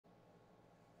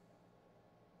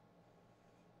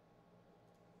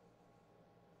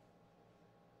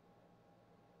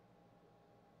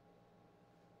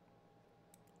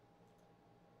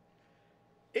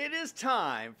It is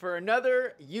time for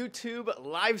another YouTube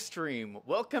live stream.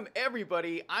 Welcome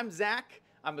everybody. I'm Zach.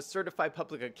 I'm a certified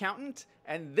public accountant,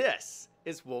 and this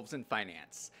is Wolves in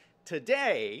Finance.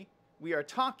 Today, we are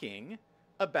talking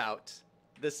about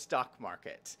the stock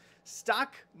market.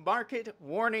 Stock market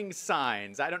warning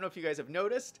signs. I don't know if you guys have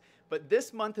noticed, but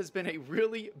this month has been a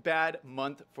really bad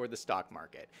month for the stock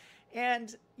market.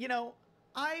 And,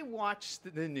 I watch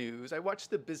the news, I watch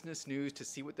the business news to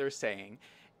see what they're saying.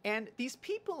 And these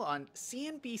people on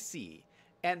CNBC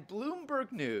and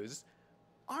Bloomberg News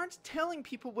aren't telling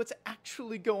people what's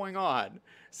actually going on.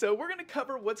 So we're going to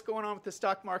cover what's going on with the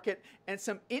stock market and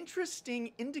some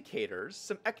interesting indicators,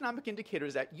 some economic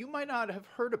indicators that you might not have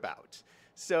heard about.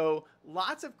 So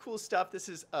lots of cool stuff. This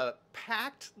is a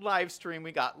packed live stream.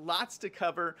 We got lots to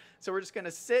cover. So we're just going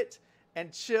to sit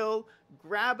and chill,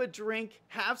 grab a drink,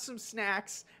 have some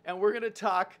snacks, and we're going to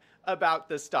talk about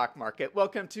the stock market.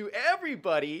 Welcome to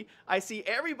everybody. I see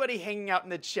everybody hanging out in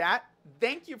the chat.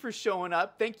 Thank you for showing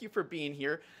up. Thank you for being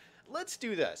here. Let's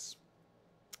do this.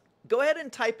 Go ahead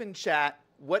and type in chat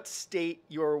what state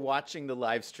you're watching the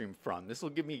live stream from. This will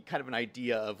give me kind of an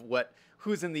idea of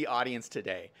who's in the audience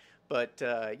today. But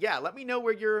yeah, let me know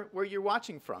where you're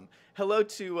watching from. Hello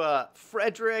to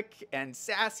Frederick and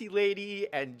Sassy Lady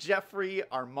and Jeffrey,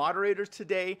 our moderators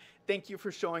today. Thank you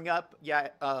for showing up. Yeah,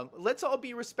 let's all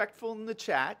be respectful in the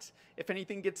chat. If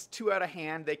anything gets too out of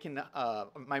hand, they can.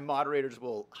 My moderators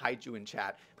will hide you in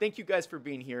chat. Thank you guys for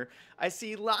being here. I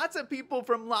see lots of people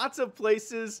from lots of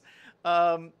places.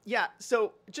 Yeah,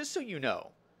 so just so you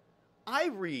know, I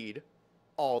read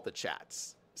all the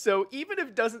chats. So even if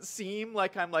it doesn't seem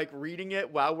like I'm reading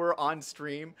it while we're on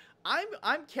stream,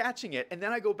 I'm catching it, and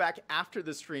then I go back after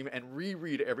the stream and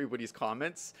reread everybody's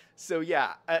comments. So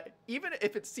yeah, even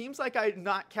if it seems like I'm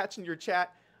not catching your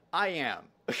chat, I am.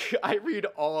 I read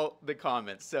all the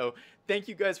comments. So thank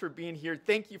you guys for being here.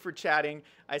 Thank you for chatting.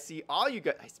 I see all you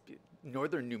guys.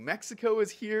 Northern New Mexico is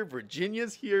here.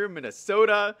 Virginia's here.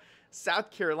 Minnesota,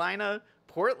 South Carolina,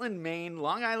 Portland, Maine,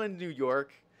 Long Island, New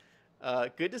York.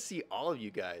 Good to see all of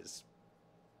you guys.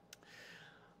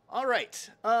 All right,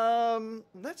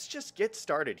 let's just get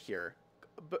started here.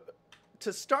 But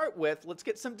to start with, let's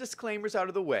get some disclaimers out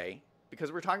of the way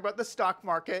because we're talking about the stock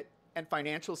market and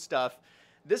financial stuff.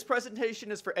 This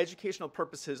presentation is for educational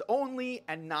purposes only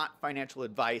and not financial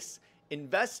advice.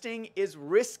 Investing is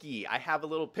risky. I have a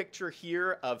little picture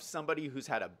here of somebody who's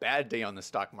had a bad day on the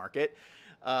stock market.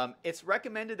 It's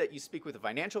recommended that you speak with a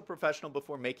financial professional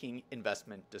before making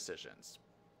investment decisions.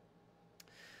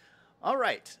 All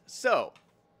right, so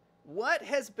what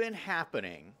has been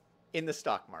happening in the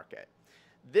stock market?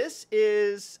 This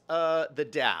is the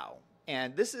Dow,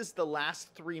 and this is the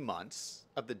last 3 months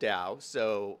of the Dow.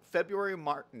 So February,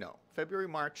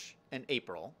 March, and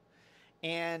April.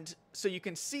 And so you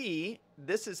can see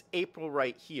this is April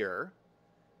right here.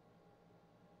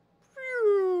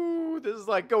 This is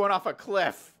like going off a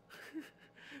cliff.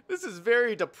 This is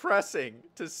very depressing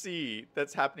to see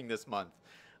that's happening this month.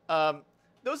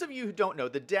 Those of you who don't know,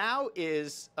 the Dow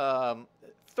is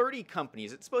 30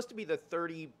 companies. It's supposed to be the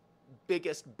 30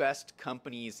 biggest, best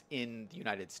companies in the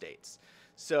United States.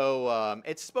 So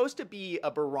it's supposed to be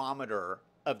a barometer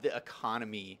of the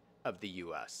economy of the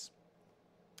US.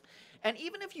 And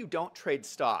even if you don't trade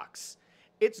stocks,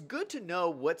 it's good to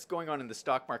know what's going on in the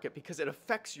stock market because it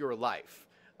affects your life.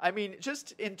 I mean,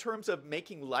 just in terms of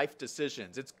making life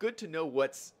decisions, it's good to know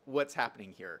what's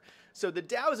happening here. So the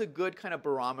Dow is a good kind of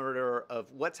barometer of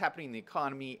what's happening in the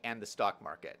economy and the stock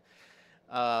market.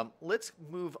 Let's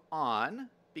move on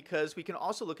because we can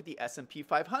also look at the S&P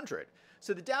 500.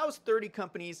 So the Dow is 30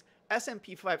 companies.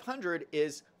 S&P 500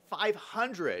 is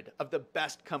 500 of the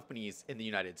best companies in the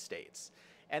United States.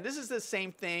 And this is the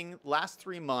same thing last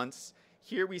 3 months.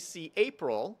 Here we see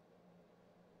April.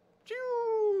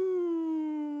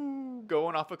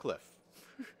 Going off a cliff.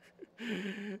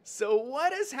 So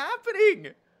what is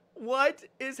happening? What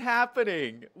is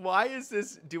happening? Why is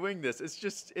this doing this?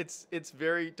 It's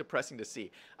very depressing to see.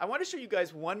 I want to show you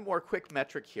guys one more quick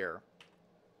metric here.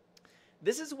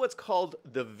 This is what's called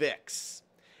the VIX.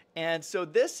 And so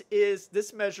this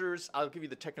measures, I'll give you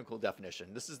the technical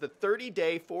definition. This is the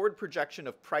 30-day forward projection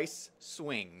of price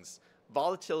swings,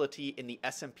 volatility in the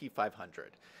S&P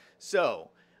 500. So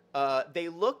they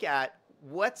look at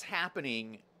what's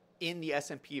happening in the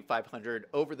S&P 500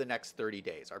 over the next 30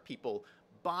 days. Are people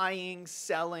buying,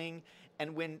 selling?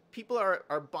 And when people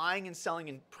are buying and selling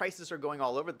and prices are going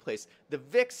all over the place, the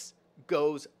VIX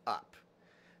goes up.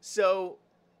 So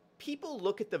people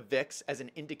look at the VIX as an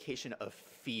indication of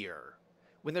fear.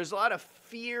 When there's a lot of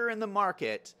fear in the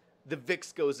market, the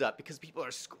VIX goes up because people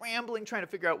are scrambling trying to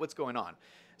figure out what's going on.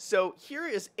 So here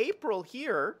is April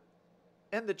here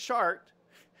in the chart,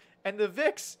 and the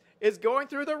VIX is going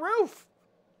through the roof.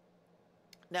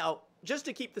 Now, just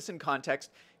to keep this in context,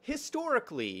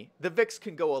 historically, the VIX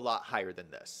can go a lot higher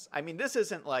than this. I mean, this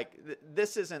isn't like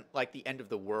the end of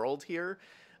the world here.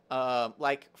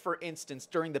 Like, for instance,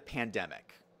 during the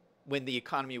pandemic, when the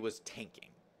economy was tanking,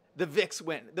 the VIX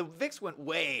went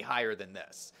way higher than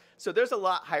this. So there's a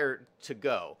lot higher to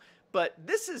go. But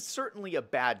this is certainly a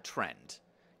bad trend.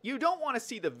 You don't want to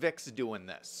see the VIX doing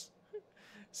this.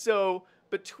 So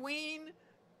between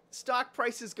stock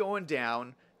prices going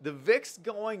down, the VIX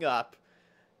going up,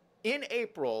 in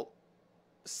April,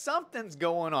 something's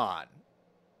going on.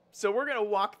 So we're going to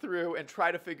walk through and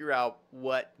try to figure out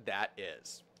what that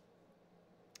is.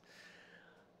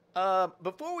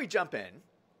 Before we jump in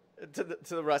to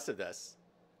the rest of this,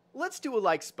 let's do a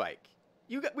like spike.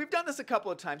 We've done this a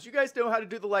couple of times. You guys know how to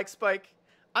do the like spike?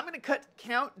 I'm going to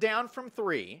count down from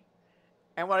 3.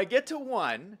 And when I get to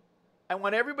 1, I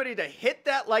want everybody to hit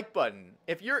that like button.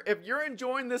 If you're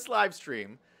enjoying this live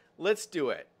stream, let's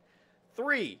do it.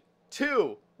 3,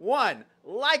 2, 1.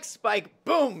 Like spike.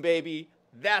 Boom, baby.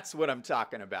 That's what I'm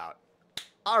talking about.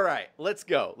 All right, let's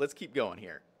go. Let's keep going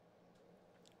here.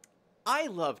 I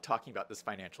love talking about this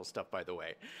financial stuff, by the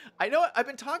way. I know I've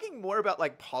been talking more about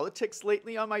like politics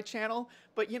lately on my channel,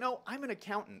 but you know, I'm an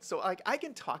accountant, so like I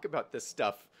can talk about this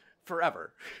stuff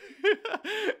forever.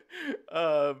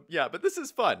 Yeah, but this is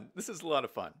fun. This is a lot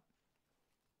of fun.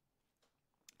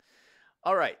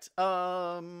 All right.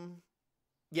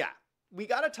 Yeah, we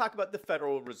got to talk about the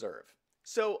Federal Reserve.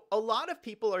 So a lot of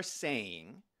people are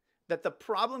saying that the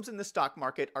problems in the stock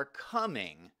market are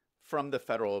coming from the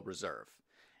Federal Reserve.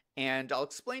 And I'll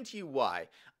explain to you why.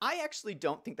 I actually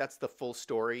don't think that's the full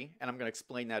story, and I'm going to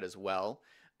explain that as well.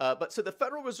 But so the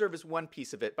Federal Reserve is one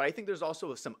piece of it, but I think there's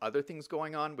also some other things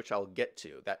going on, which I'll get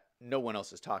to, that no one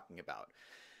else is talking about.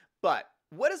 But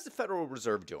what is the Federal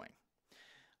Reserve doing?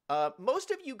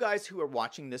 Most of you guys who are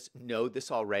watching this know this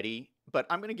already, but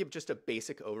I'm going to give just a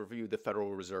basic overview of the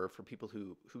Federal Reserve for people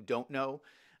who don't know.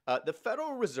 The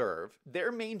Federal Reserve,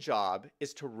 their main job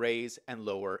is to raise and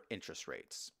lower interest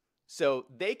rates. So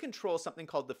they control something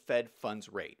called the Fed funds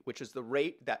rate, which is the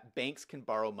rate that banks can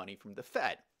borrow money from the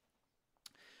Fed.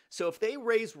 So if they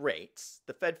raise rates,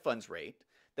 the Fed funds rate,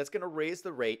 that's going to raise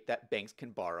the rate that banks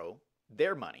can borrow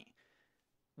their money.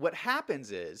 What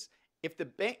happens is if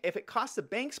it costs the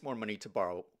banks more money to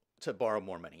borrow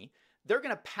more money, they're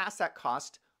going to pass that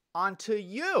cost on to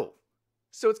you.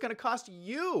 So it's going to cost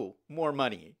you more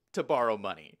money to borrow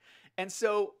money. And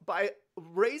so by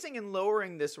raising and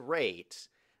lowering this rate,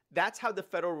 that's how the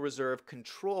Federal Reserve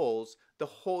controls the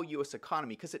whole U.S.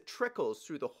 economy, because it trickles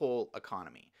through the whole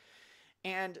economy.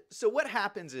 And so what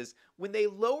happens is when they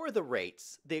lower the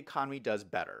rates, the economy does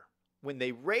better. When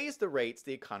they raise the rates,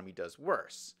 the economy does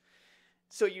worse.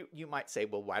 So you might say,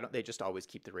 well, why don't they just always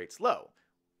keep the rates low?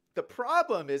 The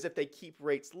problem is if they keep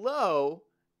rates low,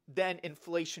 then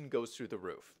inflation goes through the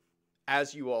roof.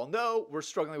 As you all know, we're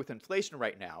struggling with inflation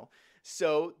right now.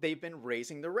 So they've been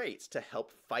raising the rates to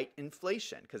help fight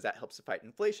inflation, because that helps to fight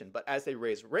inflation. But as they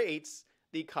raise rates,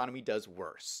 the economy does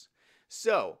worse.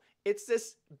 So it's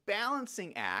this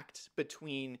balancing act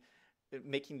between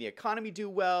making the economy do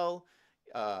well,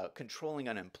 controlling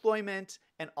unemployment,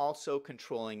 and also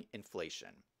controlling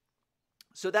inflation.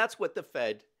 So that's what the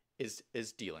Fed is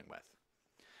dealing with.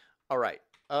 All right.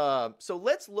 So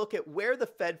let's look at where the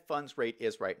Fed funds rate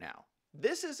is right now.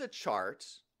 This is a chart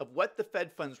of what the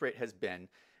Fed funds rate has been.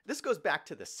 This goes back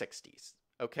to the 60s.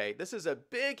 Okay, this is a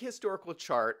big historical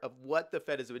chart of what the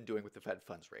Fed has been doing with the Fed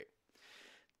funds rate.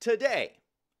 Today,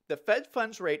 the Fed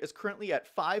funds rate is currently at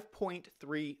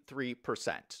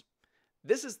 5.33%.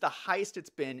 This is the highest it's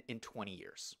been in 20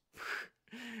 years.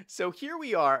 So here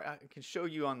we are. I can show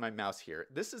you on my mouse here.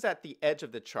 This is at the edge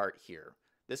of the chart here.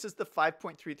 This is the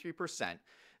 5.33%.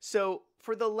 So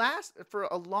for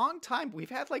a long time, we've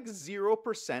had like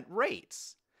 0%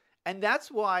 rates. And that's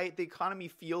why the economy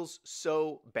feels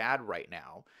so bad right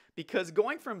now, because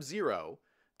going from 0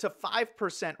 to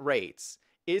 5% rates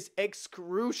is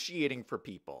excruciating for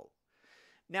people.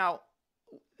 Now,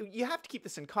 you have to keep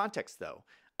this in context though.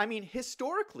 I mean,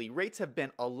 historically, rates have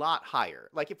been a lot higher.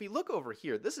 Like if we look over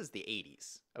here, this is the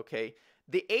 80s, okay?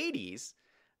 The 80s,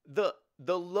 the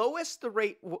lowest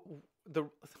rates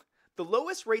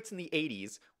in the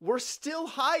 80s were still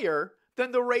higher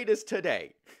than the rate is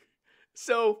today.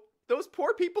 So those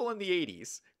poor people in the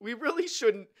 80s, we really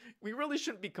shouldn't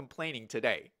be complaining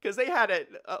today, because they had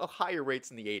a higher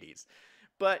rates in the 80s.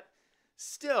 But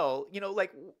still, you know,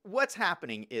 like what's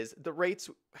happening is the rates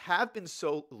have been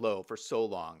so low for so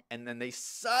long, and then they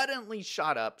suddenly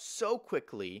shot up so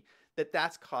quickly that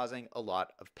that's causing a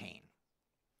lot of pain.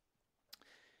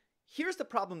 Here's the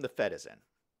problem the Fed is in.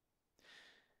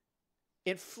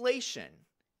 Inflation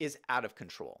is out of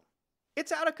control.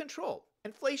 It's out of control.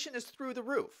 Inflation is through the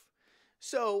roof.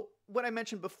 So what I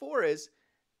mentioned before is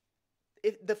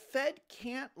if the Fed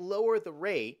can't lower the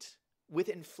rate with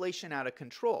inflation out of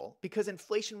control, because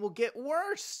inflation will get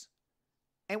worse.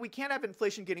 And we can't have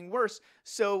inflation getting worse.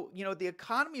 So, the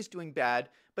economy is doing bad,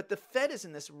 but the Fed is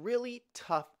in this really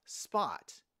tough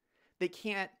spot. They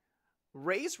can't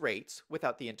raise rates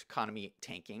without the economy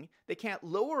tanking. They can't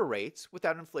lower rates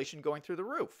without inflation going through the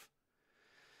roof.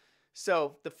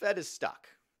 So the Fed is stuck.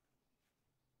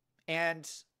 And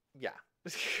yeah,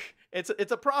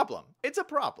 it's a problem. It's a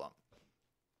problem.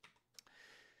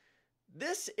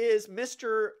 This is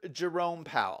Mr. Jerome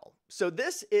Powell. So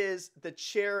this is the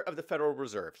chair of the Federal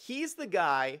Reserve. He's the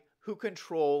guy who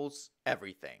controls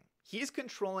everything. He's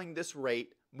controlling this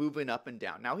rate moving up and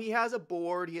down. Now, he has a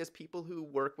board. He has people who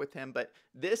work with him, but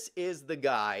this is the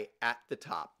guy at the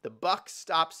top. The buck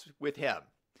stops with him.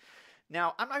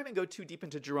 Now, I'm not going to go too deep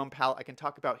into Jerome Powell. I can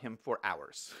talk about him for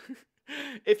hours.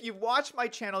 If you've watched my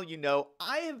channel, you know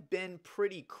I have been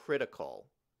pretty critical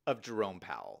of Jerome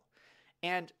Powell.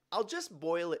 And I'll just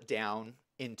boil it down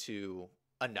into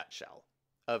a nutshell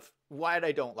of what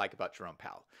I don't like about Jerome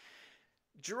Powell.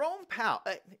 Jerome Powell,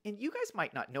 and you guys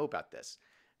might not know about this,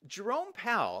 Jerome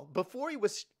Powell, before he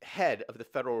was head of the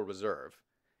Federal Reserve,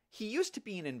 he used to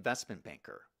be an investment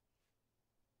banker.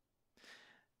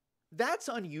 That's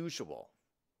unusual.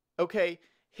 Okay,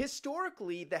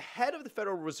 historically, the head of the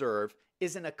Federal Reserve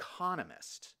is an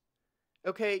economist.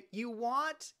 Okay, you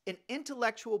want an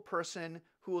intellectual person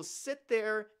who will sit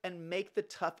there and make the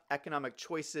tough economic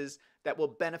choices that will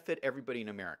benefit everybody in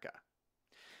America.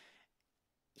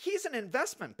 He's an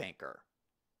investment banker.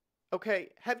 Okay,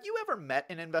 have you ever met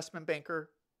an investment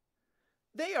banker?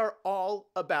 They are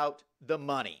all about the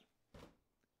money.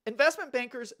 Investment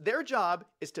bankers, their job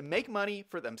is to make money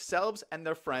for themselves and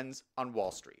their friends on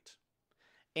Wall Street.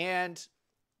 And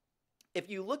if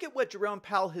you look at what Jerome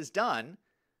Powell has done,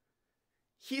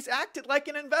 he's acted like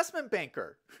an investment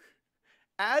banker.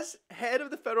 As head of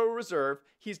the Federal Reserve,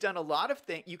 he's done a lot of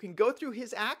things. You can go through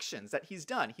his actions that he's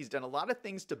done. He's done a lot of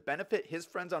things to benefit his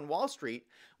friends on Wall Street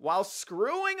while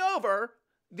screwing over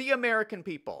the American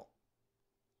people.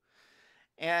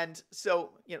 And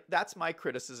so, that's my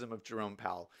criticism of Jerome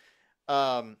Powell.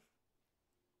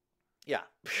 Yeah,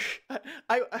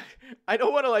 I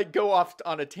don't want to go off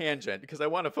on a tangent because I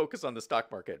want to focus on the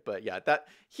stock market. But yeah,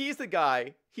 he's the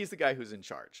guy who's in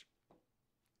charge.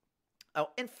 Oh,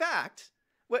 in fact,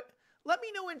 let me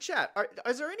know in chat.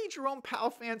 Is there any Jerome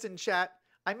Powell fans in chat?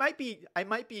 I might be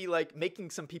making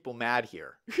some people mad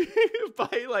here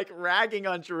by ragging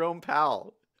on Jerome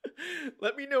Powell.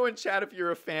 Let me know in chat if you're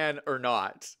a fan or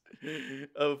not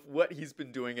of what he's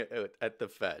been doing at the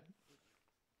Fed.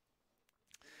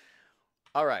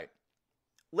 All right,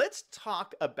 let's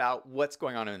talk about what's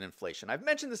going on in inflation. I've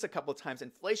mentioned this a couple of times.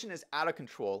 Inflation is out of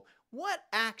control. What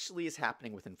actually is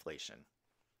happening with inflation?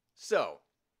 So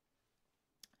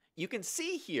you can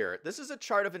see here, this is a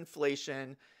chart of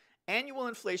inflation, annual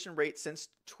inflation rate since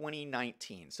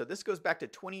 2019. So this goes back to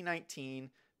 2019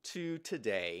 to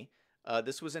today.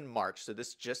 This was in March, so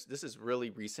this is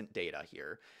really recent data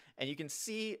here. And you can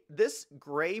see this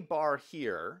gray bar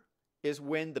here is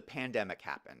when the pandemic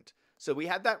happened. So we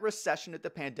had that recession at the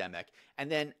pandemic,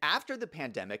 and then after the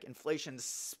pandemic, inflation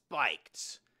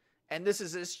spiked. And this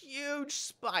is this huge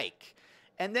spike.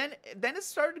 And then it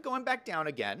started going back down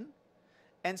again.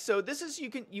 And so this is,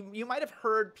 you might have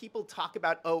heard people talk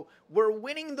about, oh, we're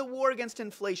winning the war against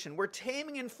inflation. We're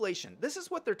taming inflation. This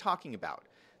is what they're talking about,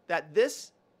 that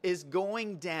this is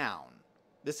going down.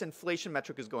 This inflation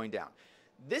metric is going down.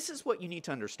 This is what you need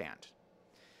to understand.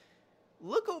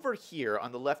 Look over here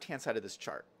on the left-hand side of this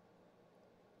chart.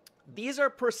 These are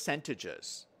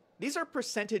percentages. These are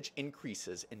percentage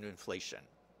increases in inflation,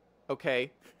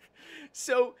 okay?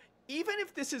 So even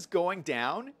if this is going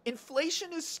down,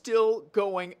 inflation is still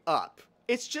going up.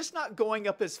 It's just not going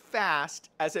up as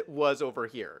fast as it was over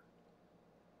here.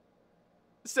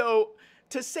 So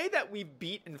to say that we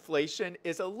beat inflation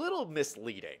is a little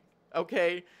misleading,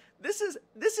 okay? This is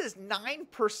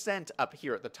 9% up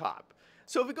here at the top.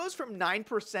 So if it goes from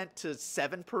 9% to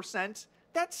 7%,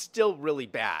 that's still really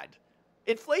bad.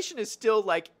 Inflation is still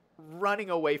running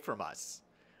away from us,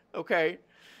 okay?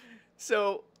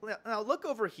 So now look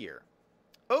over here.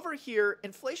 Over here,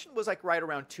 inflation was right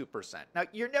around 2%. Now,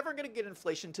 you're never going to get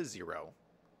inflation to 0,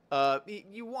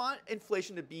 You want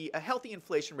inflation to be a healthy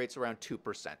inflation rate's around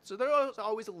 2%. So there's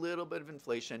always a little bit of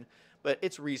inflation, but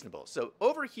it's reasonable. So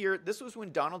over here, this was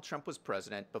when Donald Trump was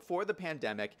president, before the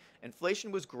pandemic.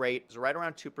 Inflation was great. It was right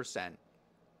around 2%.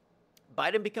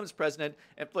 Biden becomes president.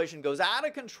 Inflation goes out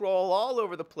of control all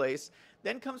over the place,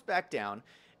 then comes back down.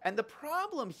 And the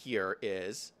problem here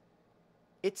is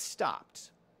it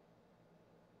stopped.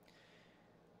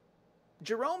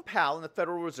 Jerome Powell in the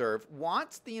Federal Reserve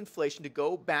wants the inflation to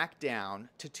go back down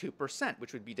to 2%,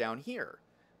 which would be down here.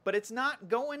 But it's not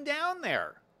going down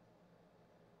there.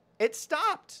 It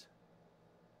stopped.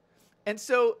 And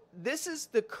so this is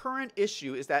the current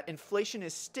issue, is that inflation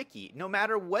is sticky. No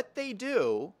matter what they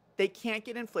do, they can't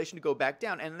get inflation to go back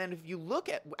down. And then if you look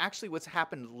at actually what's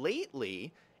happened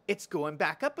lately, it's going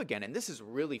back up again. And this has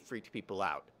really freaked people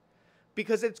out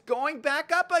because it's going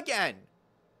back up again.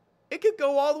 It could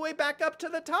go all the way back up to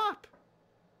the top.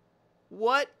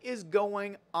 What is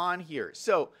going on here?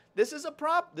 So this is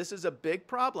a big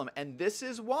problem, and this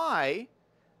is why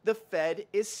the Fed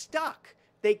is stuck.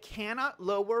 They cannot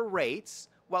lower rates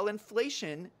while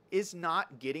inflation is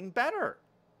not getting better.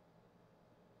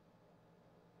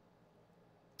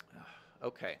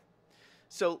 Okay.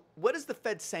 So what is the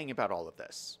Fed saying about all of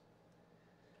this?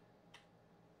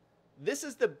 This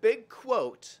is the big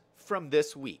quote from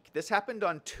this week. This happened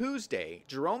on Tuesday.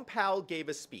 Jerome Powell gave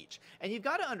a speech. And you've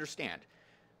got to understand,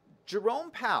 Jerome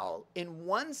Powell, in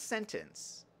one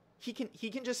sentence, he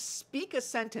can just speak a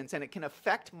sentence and it can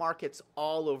affect markets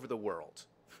all over the world.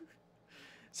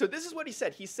 So this is what he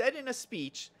said. He said in a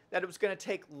speech that it was going to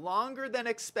take longer than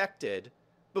expected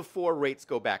before rates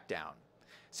go back down.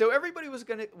 So everybody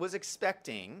was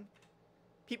expecting,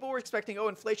 people were expecting, oh,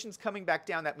 inflation's coming back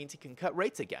down. That means he can cut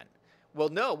rates again. Well,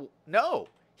 no.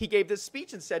 He gave this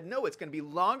speech and said, no, it's going to be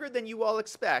longer than you all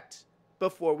expect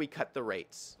before we cut the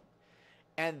rates.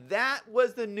 And that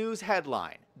was the news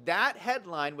headline. That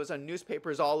headline was on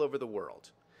newspapers all over the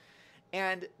world.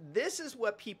 And this is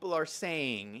what people are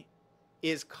saying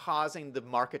is causing the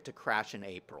market to crash in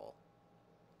April.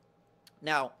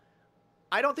 Now,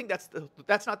 I don't think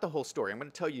that's not the whole story. I'm going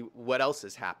to tell you what else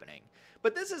is happening.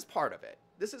 But this is part of it.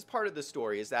 This is part of the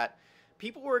story, is that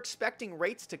people were expecting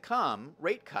rates to come,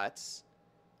 rate cuts,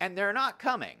 and they're not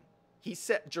coming.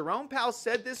 Jerome Powell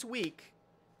said this week,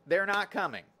 they're not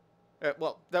coming.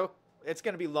 Well, though it's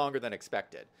going to be longer than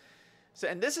expected. So,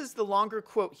 and this is the longer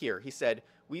quote here. He said,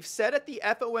 "We've said at the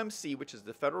FOMC, which is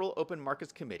the Federal Open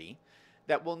Markets Committee,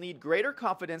 that we'll need greater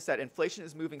confidence that inflation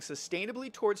is moving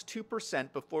sustainably towards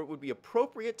 2% before it would be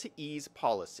appropriate to ease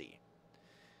policy."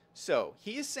 So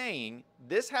he is saying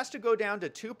this has to go down to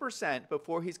 2%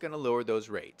 before he's going to lower those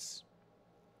rates.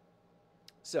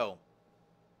 So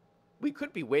we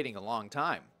could be waiting a long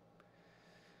time.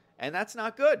 And that's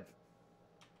not good.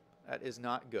 That is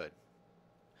not good.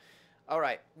 All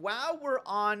right. While we're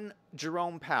on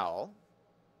Jerome Powell,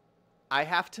 I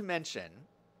have to mention,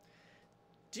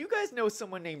 do you guys know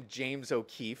someone named James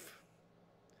O'Keefe?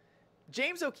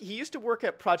 James O'Keefe, he used to work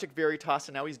at Project Veritas,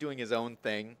 and now he's doing his own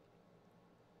thing.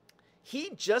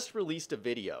 He just released a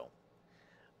video,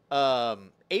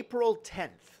 April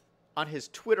 10th, on his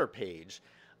Twitter page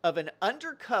of an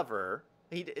undercover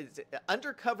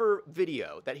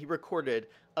video that he recorded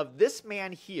of this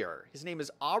man here. His name is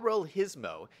Aurel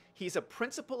Hismo. He's a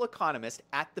principal economist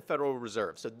at the Federal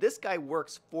Reserve. So this guy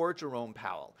works for Jerome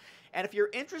Powell. And if you're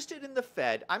interested in the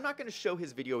Fed, I'm not going to show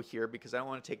his video here because I don't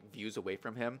want to take views away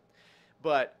from him.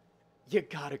 But you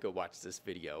gotta go watch this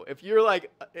video. If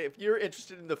you're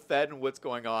interested in the Fed and what's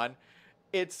going on,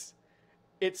 it's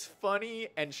funny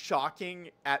and shocking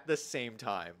at the same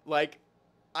time. Like,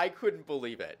 I couldn't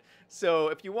believe it. So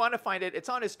if you want to find it, it's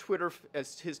on his Twitter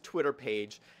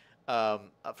page on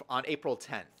April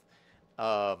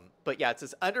 10th. But yeah, it's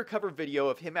this undercover video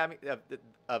of him having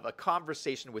of a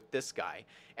conversation with this guy.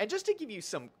 And just to give you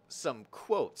some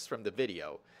quotes from the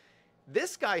video,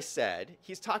 this guy said,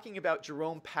 he's talking about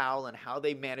Jerome Powell and how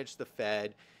they managed the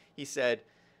Fed. He said,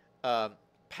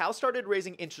 Powell started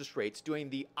raising interest rates, doing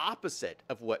the opposite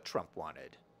of what Trump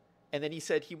wanted. And then he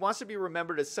said he wants to be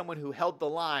remembered as someone who held the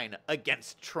line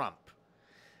against Trump.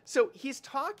 So he's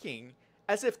talking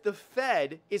as if the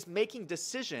Fed is making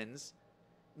decisions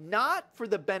not for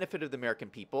the benefit of the American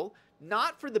people,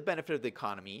 not for the benefit of the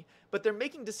economy, but they're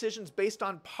making decisions based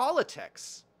on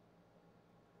politics.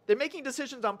 They're making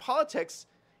decisions on politics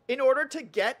in order to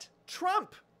get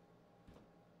Trump.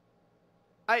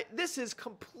 This is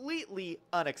completely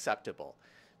unacceptable.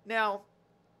 Now,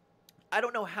 I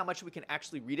don't know how much we can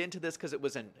actually read into this because it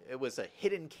was a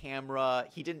hidden camera.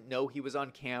 He didn't know he was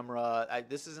on camera.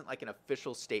 This isn't like an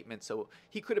official statement, so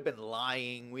he could have been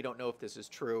lying. We don't know if this is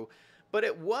true. But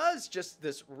it was just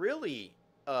this really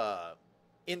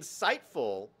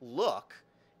insightful look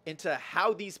into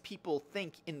how these people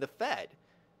think in the Fed.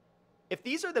 If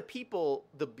these are the people,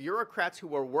 the bureaucrats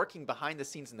who are working behind the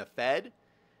scenes in the Fed,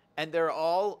 and they're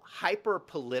all hyper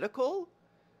political,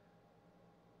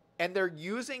 and they're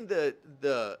using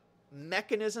the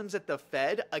mechanisms at the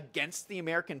Fed against the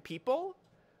American people,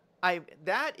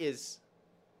 that is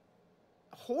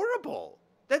horrible.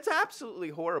 That's absolutely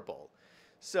horrible.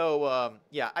 So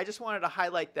yeah, I just wanted to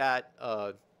highlight that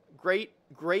great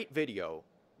video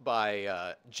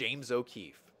by James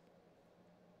O'Keefe.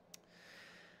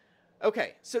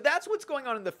 Okay, so that's what's going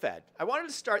on in the Fed. I wanted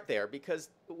to start there because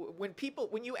when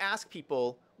you ask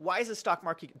people, why is the stock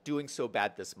market doing so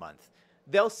bad this month?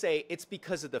 They'll say it's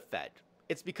because of the Fed.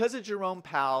 It's because of Jerome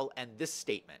Powell and this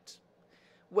statement.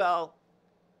 Well,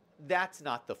 that's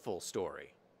not the full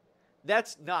story.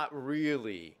 That's not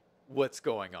really what's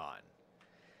going on.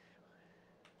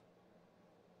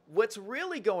 What's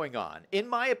really going on, in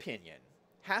my opinion,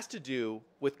 has to do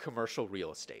with commercial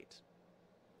real estate.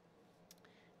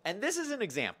 And this is an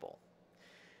example.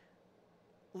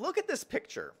 Look at this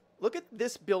picture. Look at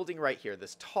this building right here,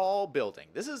 this tall building.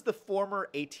 This is the former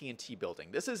AT&T building.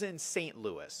 This is in St.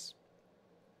 Louis.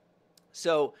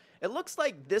 So it looks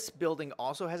like this building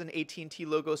also has an AT&T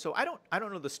logo. So I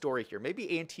don't know the story here.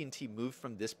 Maybe AT&T moved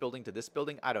from this building to this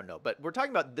building. I don't know. But we're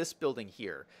talking about this building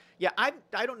here. Yeah, I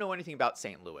don't know anything about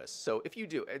St. Louis. So if you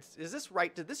do, is this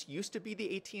right? Did this used to be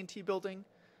the AT&T building?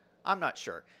 I'm not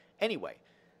sure. Anyway,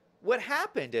 what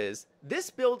happened is this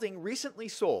building recently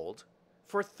sold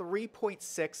for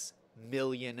 $3.6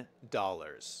 million.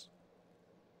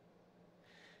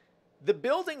 The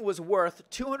building was worth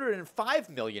 $205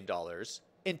 million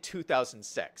in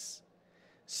 2006.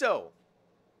 So,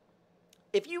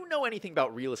 if you know anything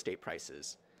about real estate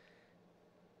prices,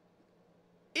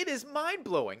 it is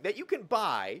mind-blowing that you can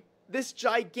buy this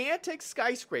gigantic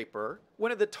skyscraper,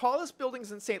 one of the tallest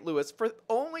buildings in St. Louis, for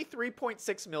only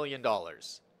 $3.6 million.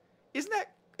 Isn't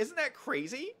that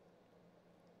crazy?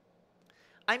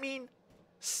 I mean,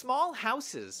 small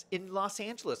houses in Los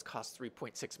Angeles cost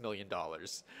 $3.6 million.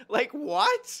 Like,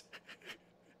 what?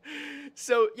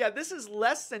 So, yeah, this is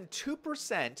less than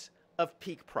 2% of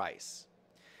peak price.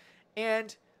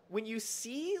 And when you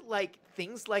see, like,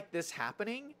 things like this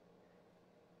happening,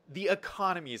 the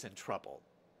economy is in trouble.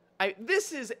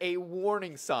 This is a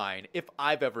warning sign if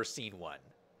I've ever seen one.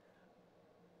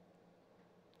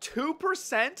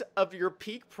 2% of your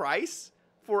peak price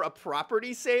for a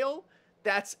property sale?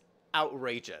 That's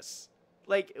outrageous.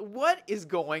 Like, what is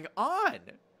going on?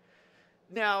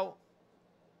 Now,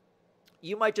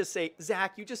 you might just say,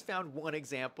 Zach, you just found one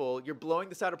example. You're blowing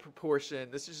this out of proportion.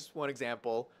 This is just one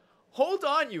example. Hold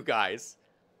on, you guys.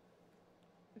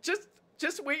 Just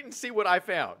wait and see what I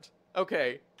found.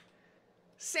 Okay.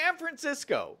 San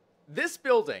Francisco. This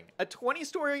building, a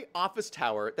 20-story office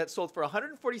tower that sold for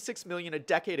 $146 million a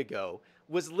decade ago,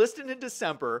 was listed in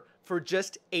December for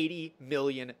just $80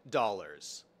 million.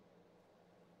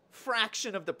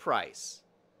 Fraction of the price.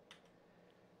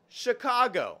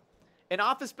 Chicago, an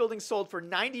office building sold for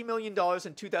 $90 million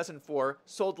in 2004,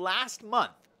 sold last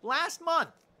month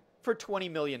for $20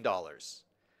 million.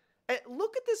 And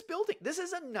look at this building. This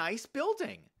is a nice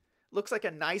building. Looks like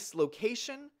a nice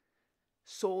location.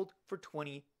 Sold for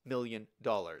 $20 million.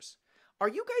 Are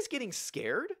you guys getting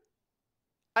scared?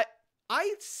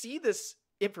 I see this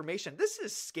information. This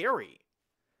is scary.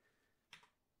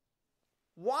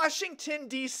 Washington,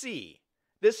 D.C.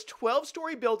 This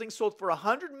 12-story building sold for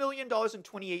 $100 million in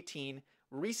 2018,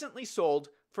 recently sold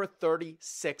for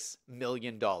 $36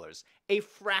 million, a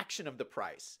fraction of the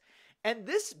price. And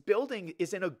this building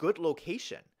is in a good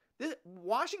location.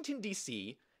 Washington,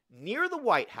 D.C., near the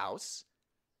White House,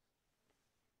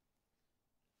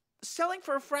 selling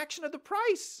for a fraction of the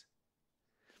price.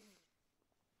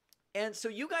 And so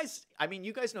you guys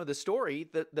know the story.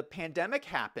 The pandemic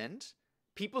happened.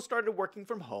 People started working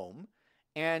from home.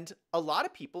 And a lot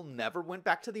of people never went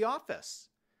back to the office.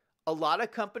 A lot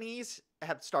of companies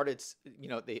have started,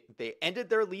 they ended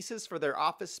their leases for their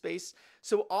office space.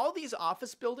 So all these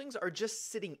office buildings are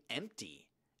just sitting empty.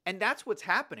 And that's what's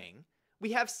happening.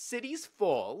 We have cities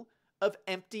full of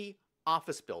empty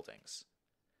office buildings.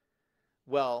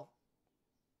 Well,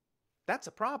 that's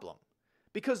a problem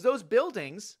because those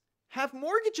buildings have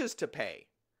mortgages to pay.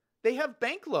 They have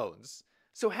bank loans.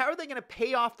 So how are they going to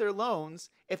pay off their loans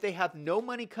if they have no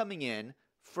money coming in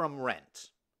from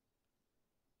rent?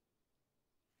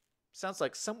 Sounds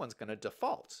like someone's going to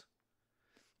default.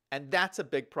 And that's a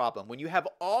big problem. When you have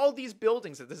all these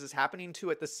buildings that this is happening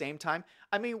to at the same time,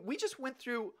 I mean, we just went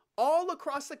through all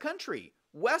across the country,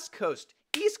 West Coast,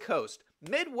 East Coast,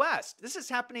 Midwest. This is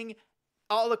happening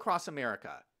all across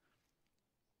America.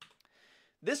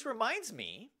 This reminds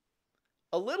me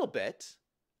a little bit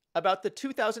about the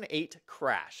 2008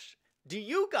 crash. Do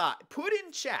you guys put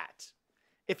in chat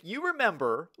if you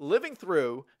remember living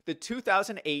through the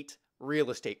 2008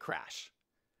 real estate crash?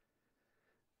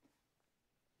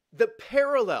 The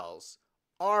parallels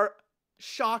are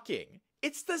shocking.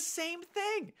 It's the same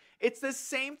thing. It's the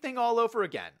same thing all over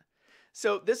again.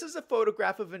 So this is a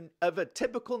photograph of a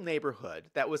typical neighborhood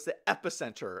that was the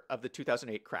epicenter of the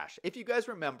 2008 crash. If you guys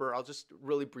remember, I'll just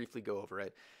really briefly go over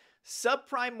it.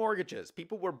 Subprime mortgages.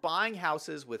 People were buying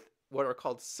houses with what are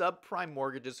called subprime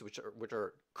mortgages, which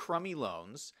are crummy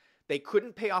loans. They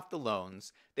couldn't pay off the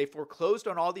loans. They foreclosed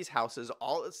on all these houses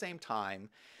all at the same time.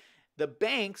 The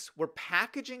banks were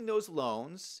packaging those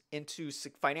loans into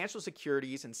financial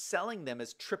securities and selling them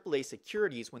as AAA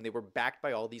securities when they were backed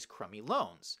by all these crummy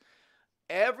loans.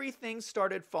 Everything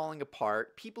started falling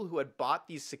apart. People who had bought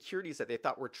these securities that they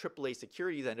thought were AAA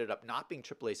securities ended up not being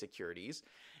AAA securities.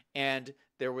 And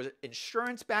there was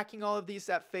insurance backing all of these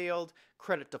that failed.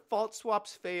 Credit default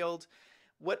swaps failed.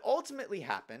 What ultimately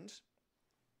happened,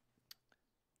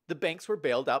 the banks were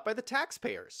bailed out by the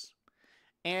taxpayers.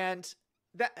 And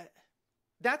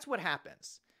that's what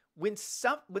happens. When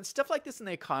stuff like this in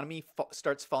the economy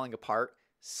starts falling apart,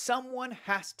 someone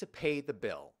has to pay the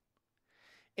bill.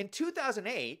 In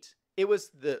 2008, it was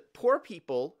the poor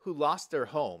people who lost their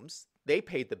homes. They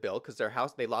paid the bill because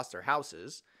they lost their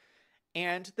houses.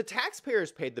 And the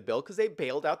taxpayers paid the bill because they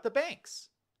bailed out the banks.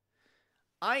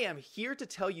 I am here to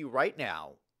tell you right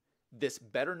now, this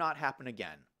better not happen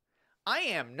again. I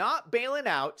am not bailing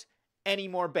out any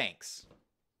more banks.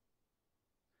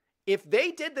 If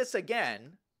they did this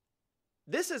again,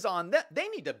 this is on them. They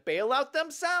need to bail out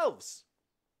themselves.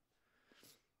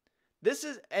 This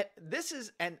is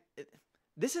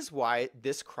why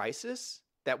this crisis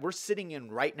that we're sitting in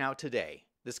right now today,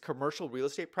 this commercial real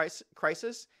estate price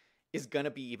crisis, is going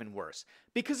to be even worse.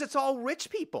 Because it's all rich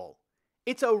people.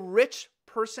 It's a rich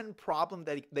person problem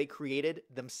that they created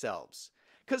themselves.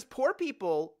 Because poor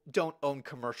people don't own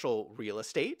commercial real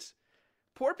estate.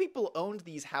 Poor people owned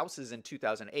these houses in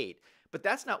 2008, but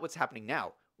that's not what's happening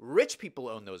now. Rich people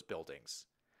own those buildings.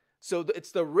 So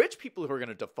it's the rich people who are going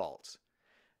to default.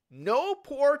 No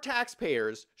poor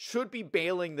taxpayers should be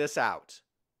bailing this out.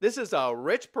 This is a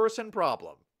rich person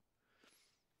problem.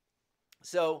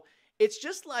 So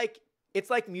it's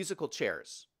like musical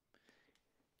chairs.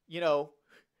 You know,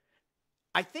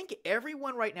 I think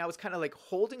everyone right now is kind of like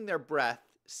holding their breath,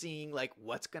 seeing like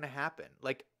what's going to happen.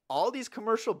 Like all these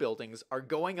commercial buildings are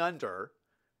going under.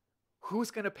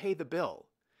 Who's going to pay the bill?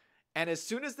 And as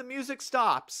soon as the music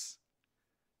stops,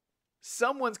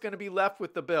 someone's going to be left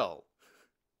with the bill.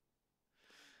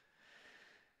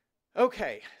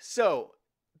 Okay, so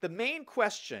the main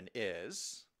question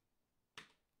is,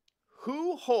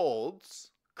 who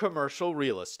holds commercial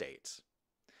real estate?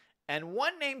 And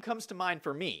one name comes to mind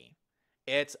for me.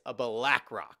 It's a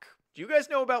BlackRock. Do you guys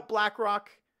know about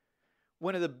BlackRock?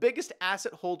 One of the biggest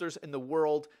asset holders in the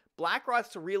world.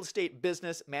 BlackRock's real estate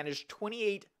business managed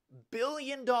 $28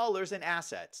 billion in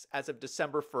assets as of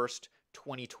December 1st,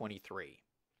 2023.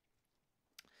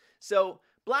 So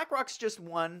BlackRock's just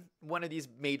one of these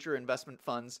major investment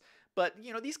funds, but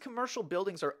you know, these commercial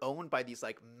buildings are owned by these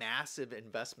like massive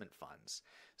investment funds.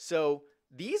 So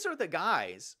these are the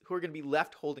guys who are going to be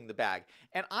left holding the bag.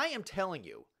 And I am telling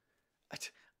you,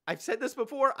 I've said this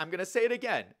before, I'm going to say it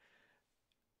again.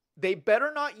 They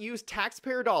better not use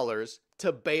taxpayer dollars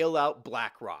to bail out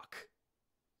BlackRock.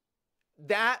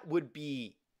 That would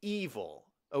be evil,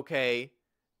 okay?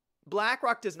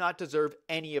 BlackRock does not deserve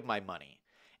any of my money.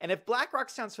 And if BlackRock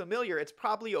sounds familiar, it's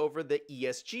probably over the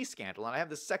ESG scandal. And I have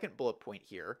the second bullet point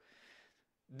here.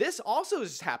 This also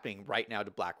is happening right now to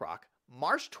BlackRock.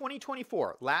 March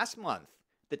 2024, last month,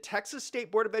 the Texas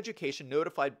State Board of Education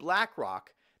notified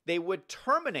BlackRock they would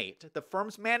terminate the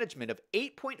firm's management of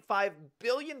 $8.5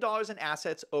 billion in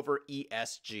assets over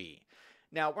ESG.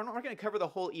 Now, we're not going to cover the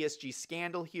whole ESG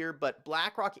scandal here, but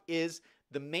BlackRock is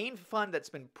the main fund that's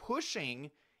been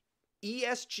pushing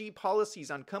ESG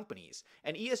policies on companies.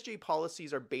 And ESG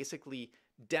policies are basically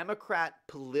Democrat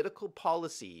political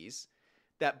policies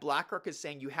that BlackRock is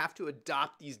saying you have to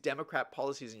adopt these Democrat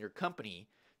policies in your company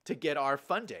to get our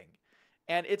funding.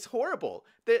 And it's horrible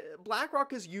that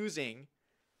BlackRock is using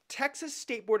Texas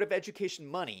State Board of Education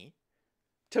money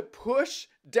to push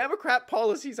Democrat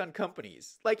policies on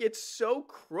companies. Like, it's so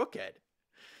crooked.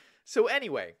 So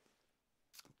anyway,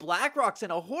 BlackRock's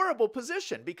in a horrible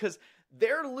position because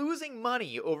they're losing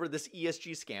money over this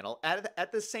ESG scandal.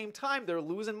 At the same time, they're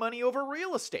losing money over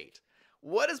real estate.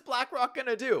 What is BlackRock going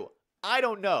to do? I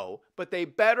don't know, but they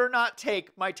better not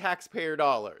take my taxpayer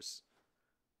dollars.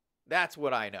 That's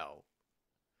what I know.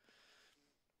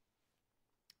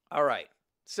 All right,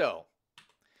 so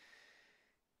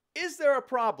is there a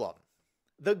problem?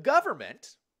 The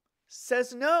government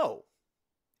says no.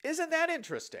 Isn't that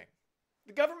interesting?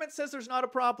 The government says there's not a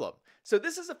problem. So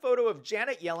this is a photo of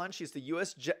Janet Yellen. She's the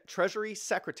U.S. Treasury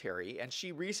Secretary, and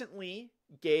she recently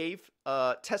gave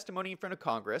testimony in front of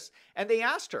Congress, and they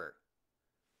asked her,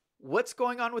 what's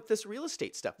going on with this real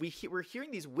estate stuff? We're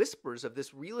hearing these whispers of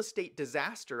this real estate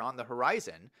disaster on the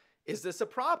horizon. Is this a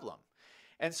problem?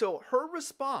 And so her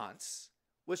response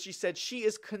was, she said she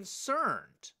is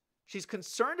concerned. She's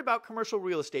concerned about commercial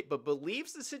real estate, but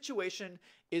believes the situation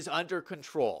is under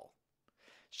control.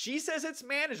 She says it's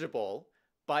manageable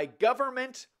by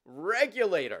government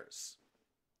regulators.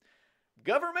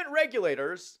 Government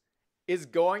regulators is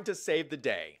going to save the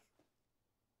day.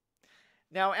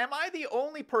 Now, am I the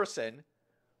only person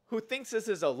who thinks this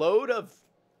is a load of...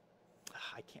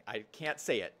 I can't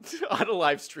say it on a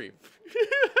live stream.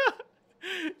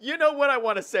 You know what I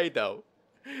want to say, though.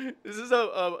 This is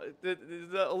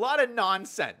a lot of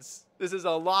nonsense. This is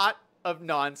a lot of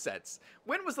nonsense.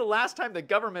 When was the last time the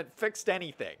government fixed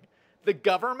anything? The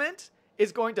government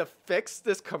is going to fix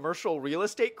this commercial real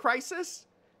estate crisis?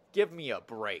 Give me a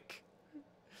break.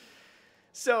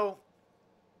 So,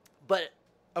 but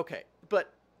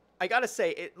I gotta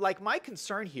say, my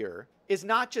concern here is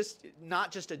not just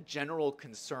a general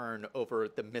concern over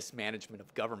the mismanagement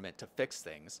of government to fix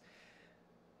things.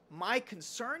 My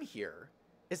concern here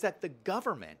is that the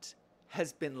government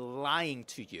has been lying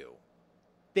to you.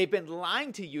 They've been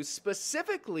lying to you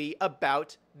specifically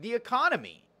about the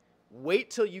economy. Wait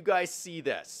till you guys see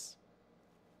this.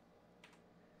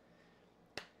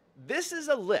 This is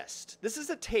a list. This is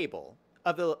a table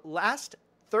of the last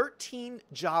 13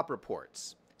 job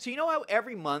reports. So you know how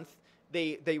every month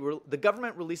the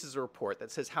government releases a report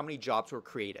that says how many jobs were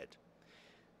created.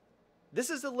 This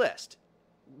is the list.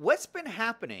 What's been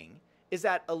happening is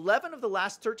that 11 of the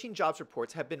last 13 jobs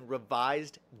reports have been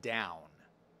revised down.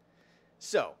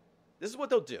 So this is what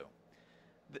they'll do.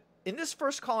 In this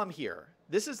first column here,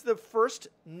 this is the first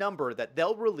number that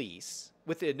they'll release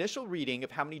with the initial reading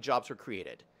of how many jobs were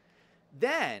created.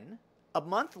 Then, a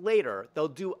month later, they'll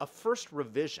do a first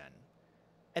revision,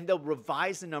 and they'll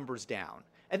revise the numbers down.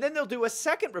 And then they'll do a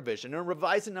second revision and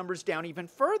revise the numbers down even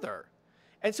further.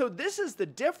 And so this is the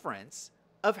difference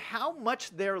of how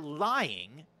much they're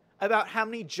lying about how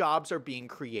many jobs are being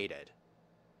created.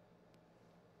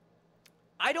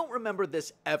 I don't remember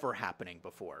this ever happening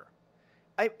before.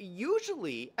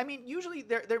 Usually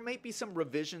there may be some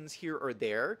revisions here or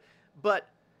there, but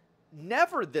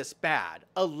never this bad.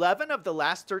 11 of the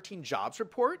last 13 jobs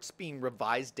reports being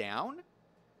revised down.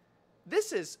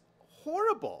 This is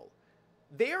horrible.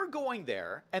 They're going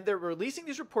there and they're releasing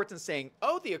these reports and saying,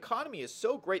 oh, the economy is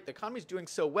so great. The economy is doing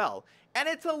so well. And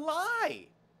it's a lie.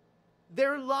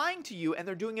 They're lying to you, and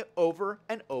they're doing it over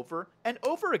and over and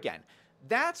over again.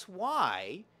 That's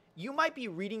why you might be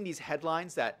reading these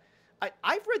headlines that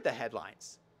I've read the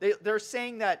headlines. They're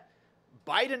saying that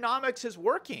Bidenomics is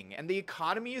working and the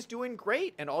economy is doing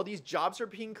great and all these jobs are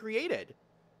being created.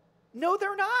 No,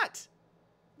 they're not.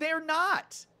 They're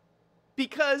not.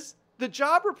 Because the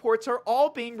job reports are all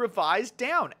being revised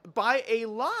down by a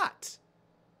lot.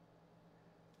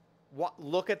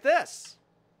 Look at this.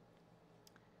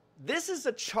 This is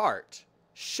a chart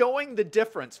showing the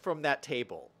difference from that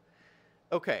table.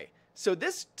 Okay, so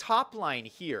this top line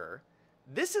here,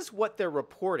 this is what they're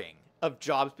reporting of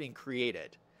jobs being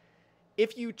created.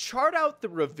 If you chart out the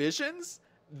revisions,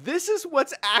 this is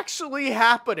what's actually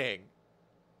happening.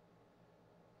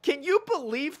 Can you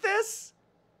believe this?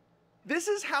 This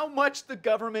is how much the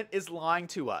government is lying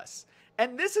to us.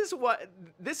 And this is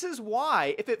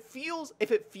why if it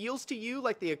feels to you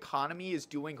like the economy is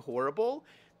doing horrible,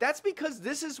 that's because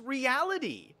this is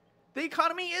reality. The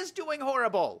economy is doing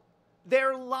horrible.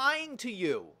 They're lying to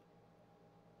you.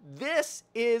 This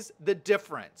is the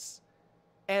difference.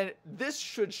 And this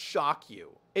should shock you.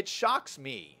 It shocks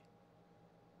me.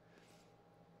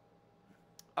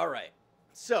 All right.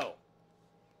 So,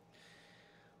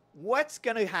 what's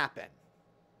going to happen?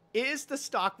 Is the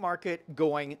stock market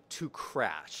going to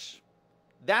crash?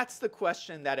 That's the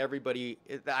question that everybody,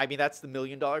 that's the $1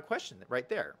 million question right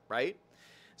there, right?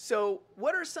 So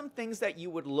what are some things that you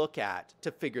would look at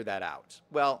to figure that out?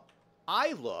 Well,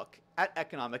 I look at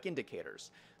economic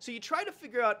indicators. So you try to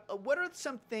figure out what are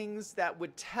some things that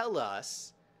would tell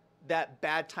us that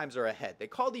bad times are ahead. They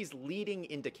call these leading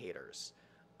indicators.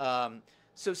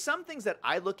 So some things that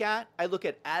I look at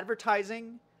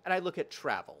advertising and I look at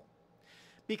travel.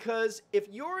 Because if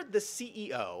you're the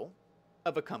CEO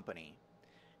of a company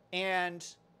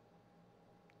and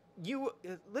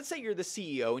let's say you're the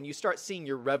CEO and you start seeing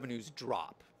your revenues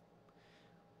drop.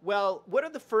 Well, what are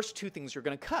the first two things you're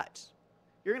going to cut?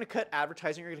 You're going to cut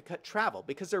advertising, you're going to cut travel,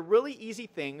 because they're really easy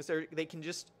things. They're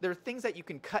things that you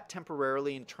can cut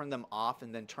temporarily and turn them off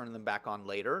and then turn them back on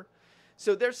later.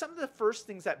 So there's some of the first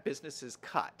things that businesses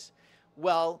cut.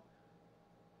 Well,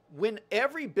 when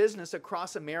every business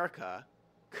across America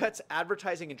cuts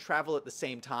advertising and travel at the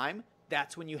same time,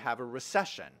 that's when you have a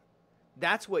recession.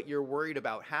 That's what you're worried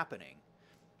about happening.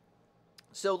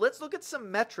 So let's look at some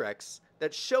metrics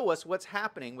that show us what's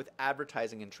happening with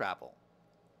advertising and travel.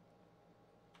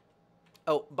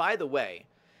 Oh, by the way,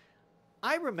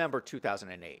 I remember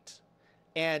 2008,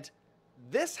 and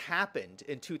this happened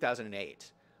in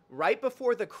 2008, right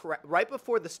before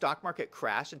the stock market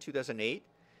crashed in 2008.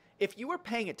 If you were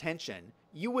paying attention,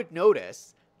 you would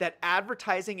notice that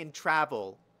advertising and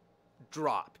travel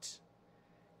dropped.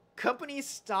 Companies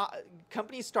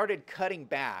started cutting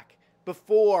back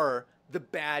before the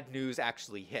bad news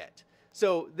actually hit.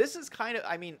 So this is kind of,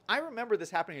 I remember this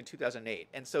happening in 2008.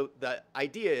 And so the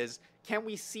idea is, can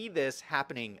we see this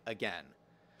happening again?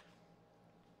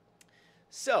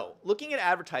 So looking at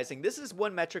advertising, this is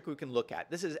one metric we can look at.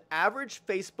 This is average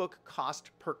Facebook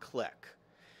cost per click.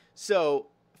 So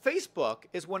Facebook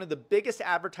is one of the biggest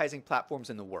advertising platforms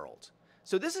in the world.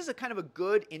 So this is a kind of a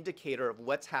good indicator of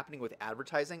what's happening with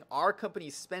advertising, our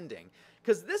company's spending,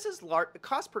 because this is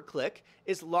cost per click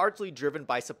is largely driven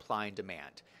by supply and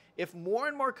demand. If more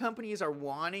and more companies are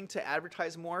wanting to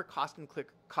advertise more, cost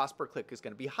per click is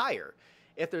going to be higher.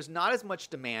 If there's not as much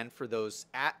demand for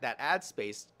that ad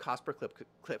space, cost per click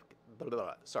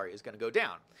is going to go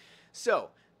down. So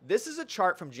this is a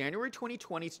chart from January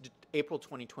 2020 to April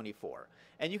 2024.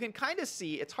 And you can kind of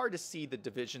see, it's hard to see the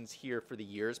divisions here for the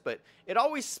years, but it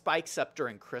always spikes up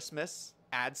during Christmas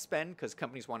ad spend because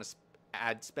companies want to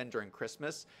ad spend during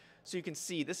Christmas. So you can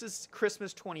see this is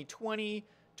Christmas 2020,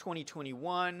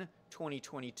 2021,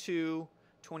 2022,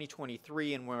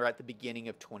 2023, and we're at the beginning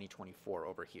of 2024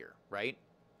 over here, right?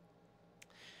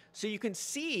 So you can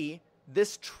see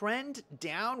this trend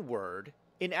downward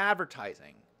in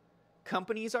advertising.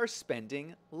 Companies are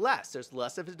spending less. There's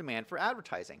less of a demand for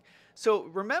advertising. So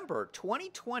remember,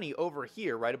 2020 over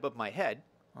here, right above my head,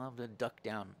 I'll have to duck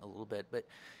down a little bit, but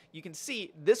you can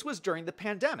see this was during the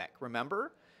pandemic,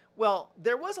 remember? Well,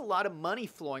 there was a lot of money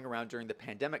flowing around during the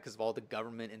pandemic because of all the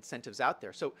government incentives out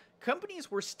there. So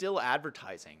companies were still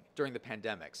advertising during the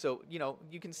pandemic. So,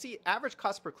 you can see average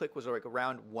cost per click was like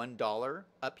around $1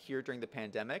 up here during the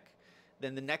pandemic.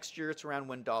 Then the next year it's around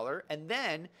 $1. And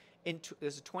then this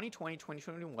is 2020,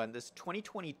 2021, this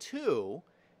 2022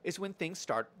 is when things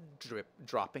start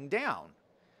dropping down.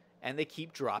 And they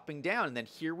keep dropping down. And then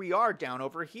here we are down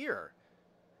over here.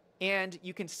 And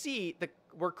you can see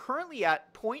we're currently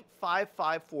at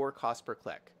 0.554 cost per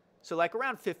click. So like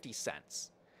around 50 cents.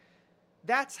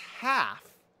 That's half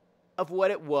of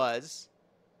what it was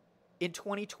in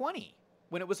 2020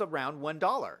 when it was around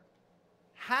 $1.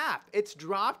 Half. It's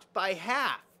dropped by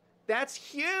half. That's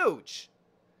huge.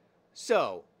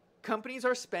 So companies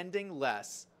are spending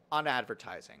less on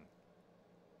advertising.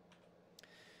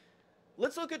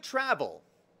 Let's look at travel.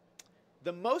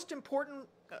 The most important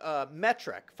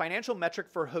financial metric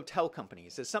for hotel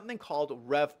companies is something called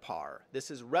RevPAR.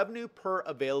 This is revenue per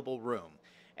available room.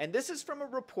 And this is from a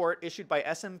report issued by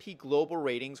S&P Global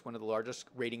Ratings, one of the largest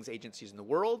ratings agencies in the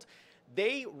world.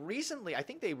 They recently, I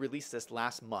think they released this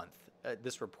last month,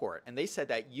 this report, and they said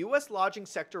that U.S. lodging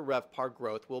sector RevPAR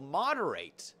growth will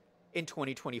moderate in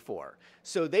 2024.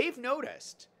 So they've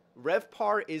noticed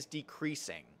RevPAR is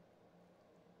decreasing.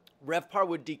 RevPAR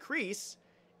would decrease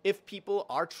if people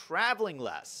are traveling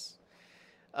less.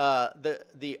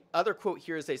 The other quote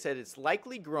here is they said it's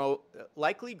likely growth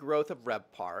of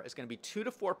RevPAR is going to be 2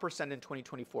 to 4% in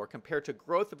 2024 compared to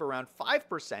growth of around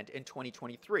 5% in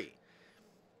 2023.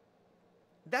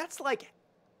 That's like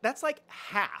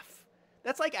half.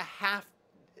 That's like a half.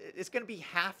 It's going to be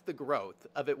half the growth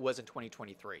of it was in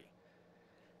 2023.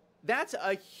 That's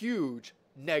a huge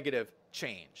negative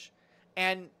change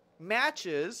and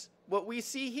matches what we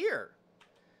see here.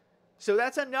 So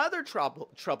that's another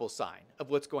trouble sign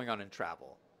of what's going on in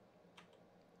travel.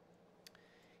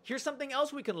 Here's something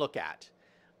else we can look at.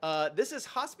 This is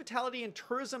hospitality and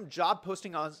tourism job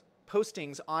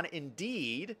postings on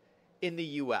Indeed in the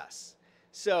U.S.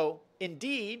 So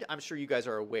Indeed, I'm sure you guys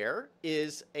are aware,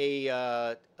 is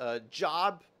a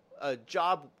job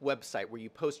website where you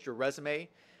post your resume.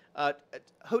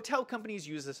 Hotel companies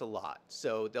use this a lot.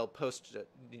 So they'll post,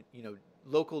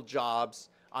 local jobs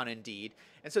on Indeed.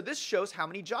 And so this shows how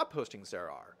many job postings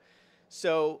there are.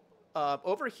 So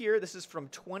over here, this is from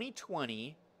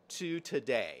 2020 to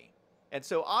today. And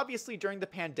so obviously during the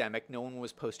pandemic, no one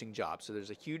was posting jobs. So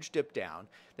there's a huge dip down.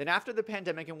 Then after the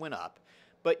pandemic, it went up.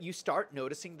 But you start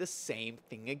noticing the same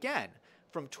thing again.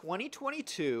 From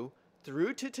 2022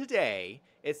 through to today,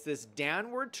 it's this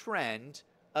downward trend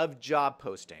of job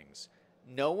postings.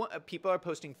 People are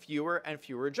posting fewer and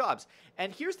fewer jobs.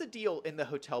 And here's the deal in the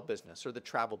hotel business or the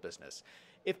travel business.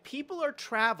 If people are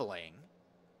traveling,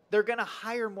 they're going to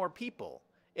hire more people.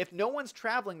 If no one's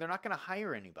traveling, they're not going to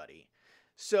hire anybody.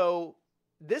 So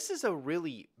this is a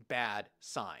really bad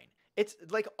sign. It's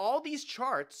like all these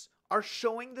charts are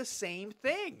showing the same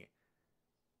thing.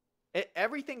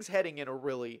 Everything's heading in a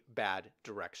really bad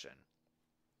direction.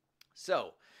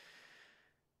 So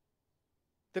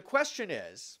the question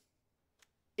is,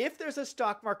 if there's a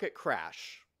stock market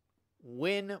crash,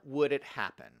 when would it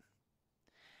happen?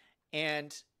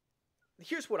 And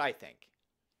here's what I think.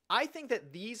 I think that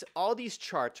all these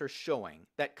charts are showing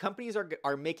that companies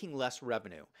are making less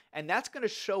revenue, and that's going to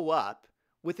show up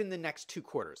within the next 2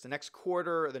 quarters. The next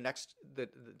quarter, or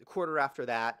the quarter after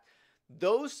that,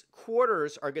 those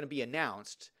quarters are going to be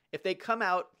announced. If they come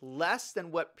out less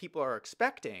than what people are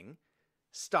expecting,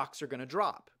 stocks are going to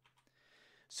drop.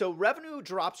 So revenue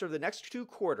drops over the next 2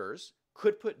 quarters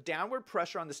could put downward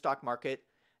pressure on the stock market.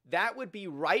 That would be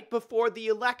right before the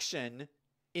election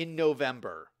in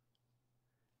November.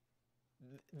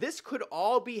 This could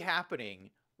all be happening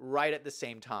right at the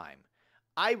same time.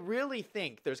 I really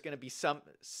think there's going to be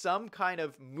some kind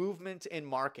of movement in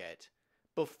market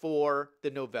before the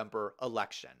November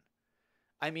election.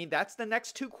 I mean, that's the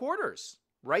next 2 quarters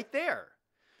right there.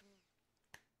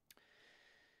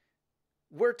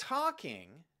 We're talking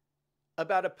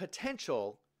about a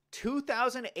potential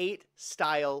 2008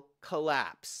 style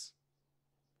collapse.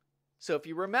 So if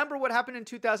you remember what happened in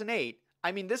 2008,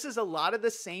 I mean, this is a lot of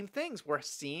the same things we're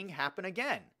seeing happen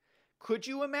again. Could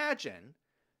you imagine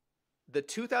the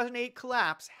 2008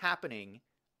 collapse happening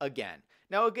again?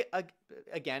 Now,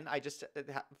 again,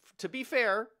 to be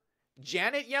fair,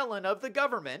 Janet Yellen of the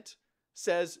government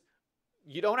says,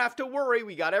 you don't have to worry,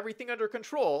 we got everything under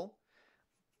control.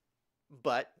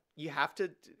 But you have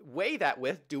to weigh that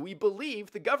with, do we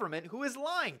believe the government who is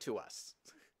lying to us?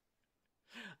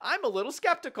 I'm a little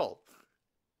skeptical.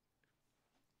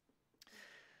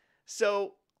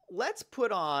 So let's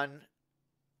put on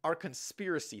our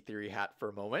conspiracy theory hat for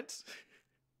a moment.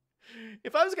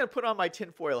 If I was going to put on my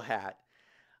tinfoil hat,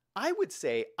 I would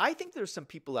say I think there's some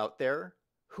people out there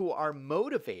who are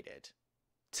motivated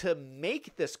to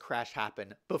make this crash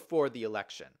happen before the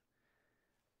election.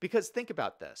 Because think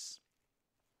about this.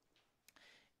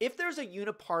 If there's a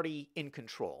uniparty in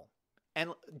control,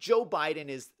 and Joe Biden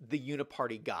is the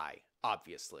uniparty guy,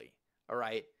 obviously, all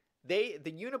right? The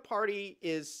uniparty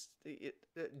is,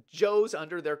 Joe's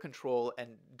under their control and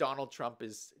Donald Trump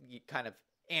is kind of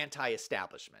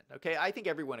anti-establishment, okay? I think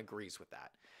everyone agrees with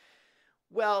that.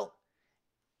 Well,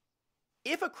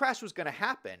 if a crash was going to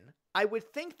happen, I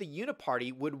would think the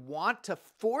uniparty would want to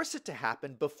force it to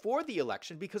happen before the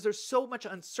election because there's so much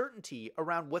uncertainty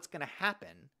around what's going to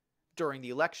happen during the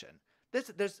election.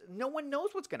 No one knows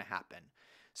what's going to happen.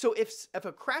 So if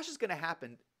a crash is going to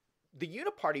happen, the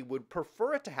uniparty would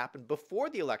prefer it to happen before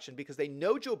the election because they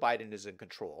know Joe Biden is in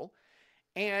control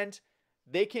and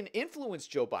they can influence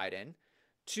Joe Biden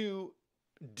to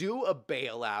do a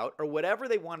bailout or whatever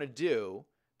they want to do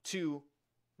to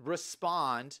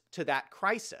respond to that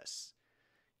crisis.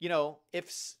 You know,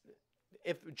 if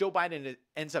Joe Biden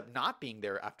ends up not being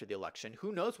there after the election,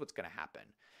 who knows what's going to happen?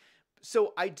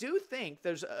 So I do think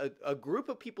there's a group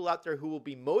of people out there who will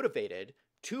be motivated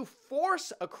to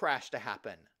force a crash to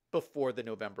happen before the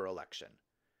November election.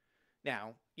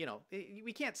 Now, you know,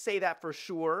 we can't say that for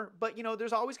sure, but, you know,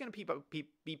 there's always going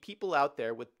to be people out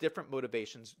there with different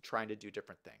motivations trying to do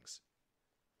different things.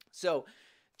 So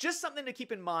just something to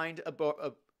keep in mind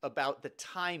about the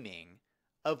timing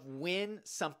of when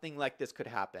something like this could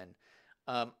happen.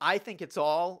 I think it's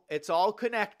all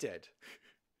connected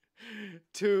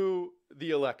to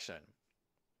the election.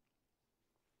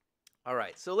 All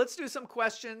right, so let's do some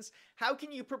questions. How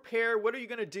can you prepare? What are you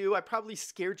going to do? I probably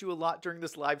scared you a lot during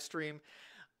this live stream.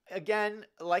 Again,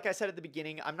 like I said at the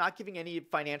beginning, I'm not giving any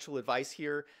financial advice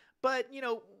here, but, you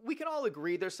know, we can all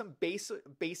agree there's some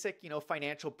basic, you know,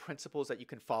 financial principles that you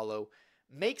can follow.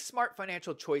 Make smart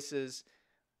financial choices,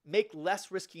 make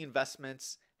less risky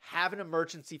investments, have an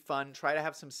emergency fund, try to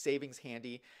have some savings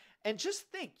handy, and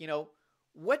just think, you know,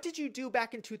 what did you do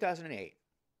back in 2008?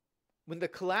 When the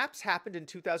collapse happened in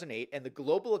 2008 and the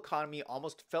global economy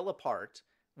almost fell apart,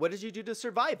 what did you do to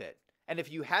survive it? And if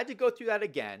you had to go through that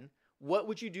again, what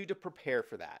would you do to prepare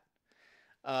for that?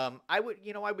 I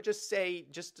would just say,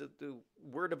 just the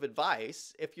word of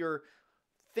advice, if you're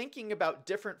thinking about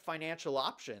different financial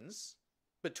options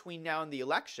between now and the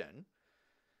election,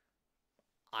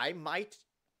 I might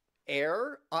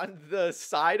err on the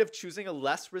side of choosing a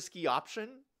less risky option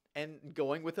and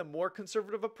going with a more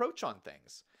conservative approach on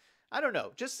things. I don't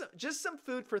know, just some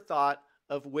food for thought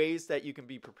of ways that you can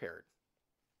be prepared.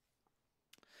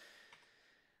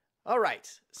 All right,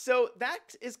 so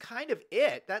that is kind of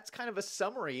it. That's kind of a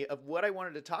summary of what I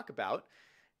wanted to talk about.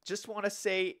 Just want to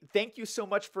say thank you so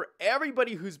much for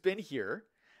everybody who's been here.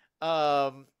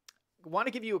 Want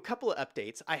to give you a couple of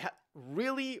updates. I have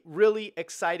really, really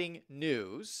exciting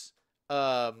news.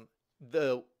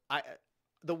 The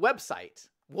website,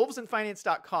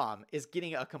 wolvesandfinance.com, is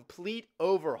getting a complete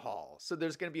overhaul. So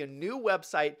there's going to be a new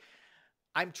website.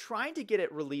 I'm trying to get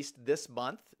it released this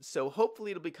month, so hopefully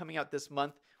it'll be coming out this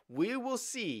month. We will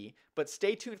see, but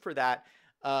stay tuned for that.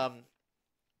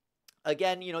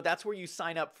 Again, that's where you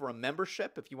sign up for a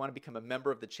membership. If you want to become a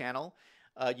member of the channel,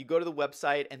 you go to the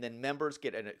website, and then members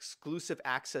get an exclusive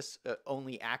access,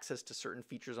 only access to certain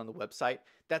features on the website.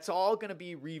 That's all going to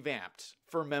be revamped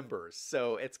for members.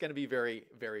 So it's going to be very,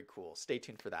 very cool. Stay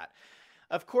tuned for that.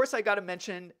 Of course, I got to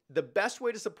mention the best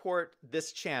way to support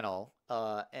this channel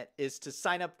is to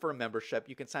sign up for a membership.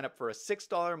 You can sign up for a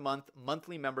 $6 a month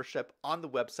monthly membership on the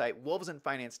website,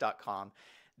 wolvesandfinance.com.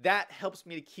 That helps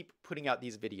me to keep putting out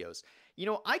these videos.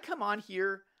 I come on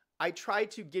here, I try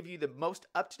to give you the most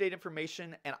up-to-date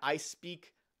information, and I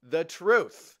speak the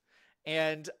truth.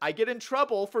 And I get in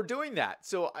trouble for doing that.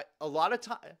 So a lot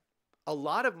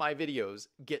of my videos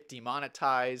get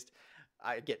demonetized.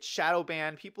 I get shadow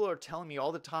banned. People are telling me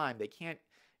all the time they can't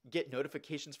get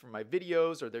notifications from my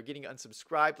videos, or they're getting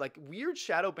unsubscribed. Like, weird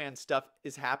shadow ban stuff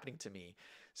is happening to me.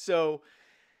 So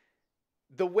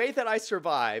the way that I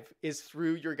survive is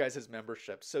through your guys'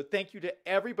 membership. So thank you to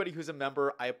everybody who's a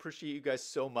member. I appreciate you guys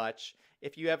so much.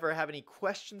 If you ever have any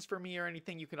questions for me or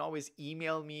anything, you can always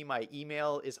email me. My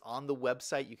email is on the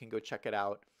website. You can go check it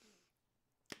out.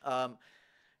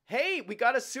 Hey, we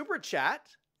got a super chat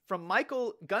from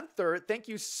Michael Gunther. Thank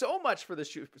you so much for the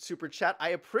super chat. I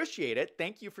appreciate it.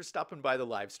 Thank you for stopping by the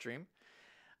live stream.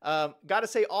 Got to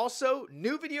say also,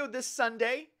 new video this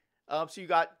Sunday. So you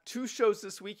got 2 shows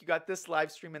this week. You got this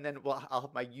live stream, and then I'll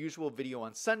have my usual video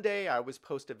on Sunday. I always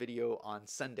post a video on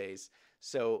Sundays.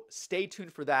 So stay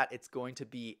tuned for that. It's going to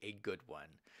be a good one.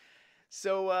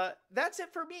 So that's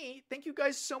it for me. Thank you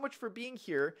guys so much for being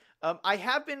here. I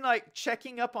have been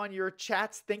checking up on your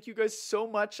chats. Thank you guys so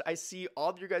much. I see all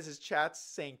of your guys' chats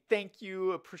saying thank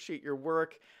you, appreciate your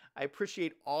work. I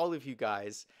appreciate all of you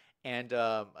guys. And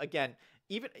again,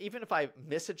 even if I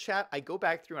miss a chat, I go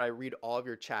back through and I read all of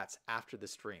your chats after the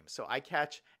stream. So I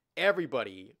catch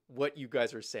everybody what you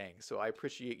guys are saying. So I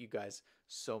appreciate you guys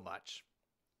so much.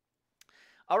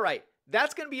 All right,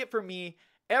 that's going to be it for me.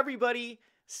 Everybody,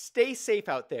 stay safe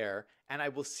out there, and I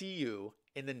will see you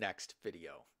in the next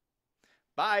video.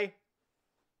 Bye.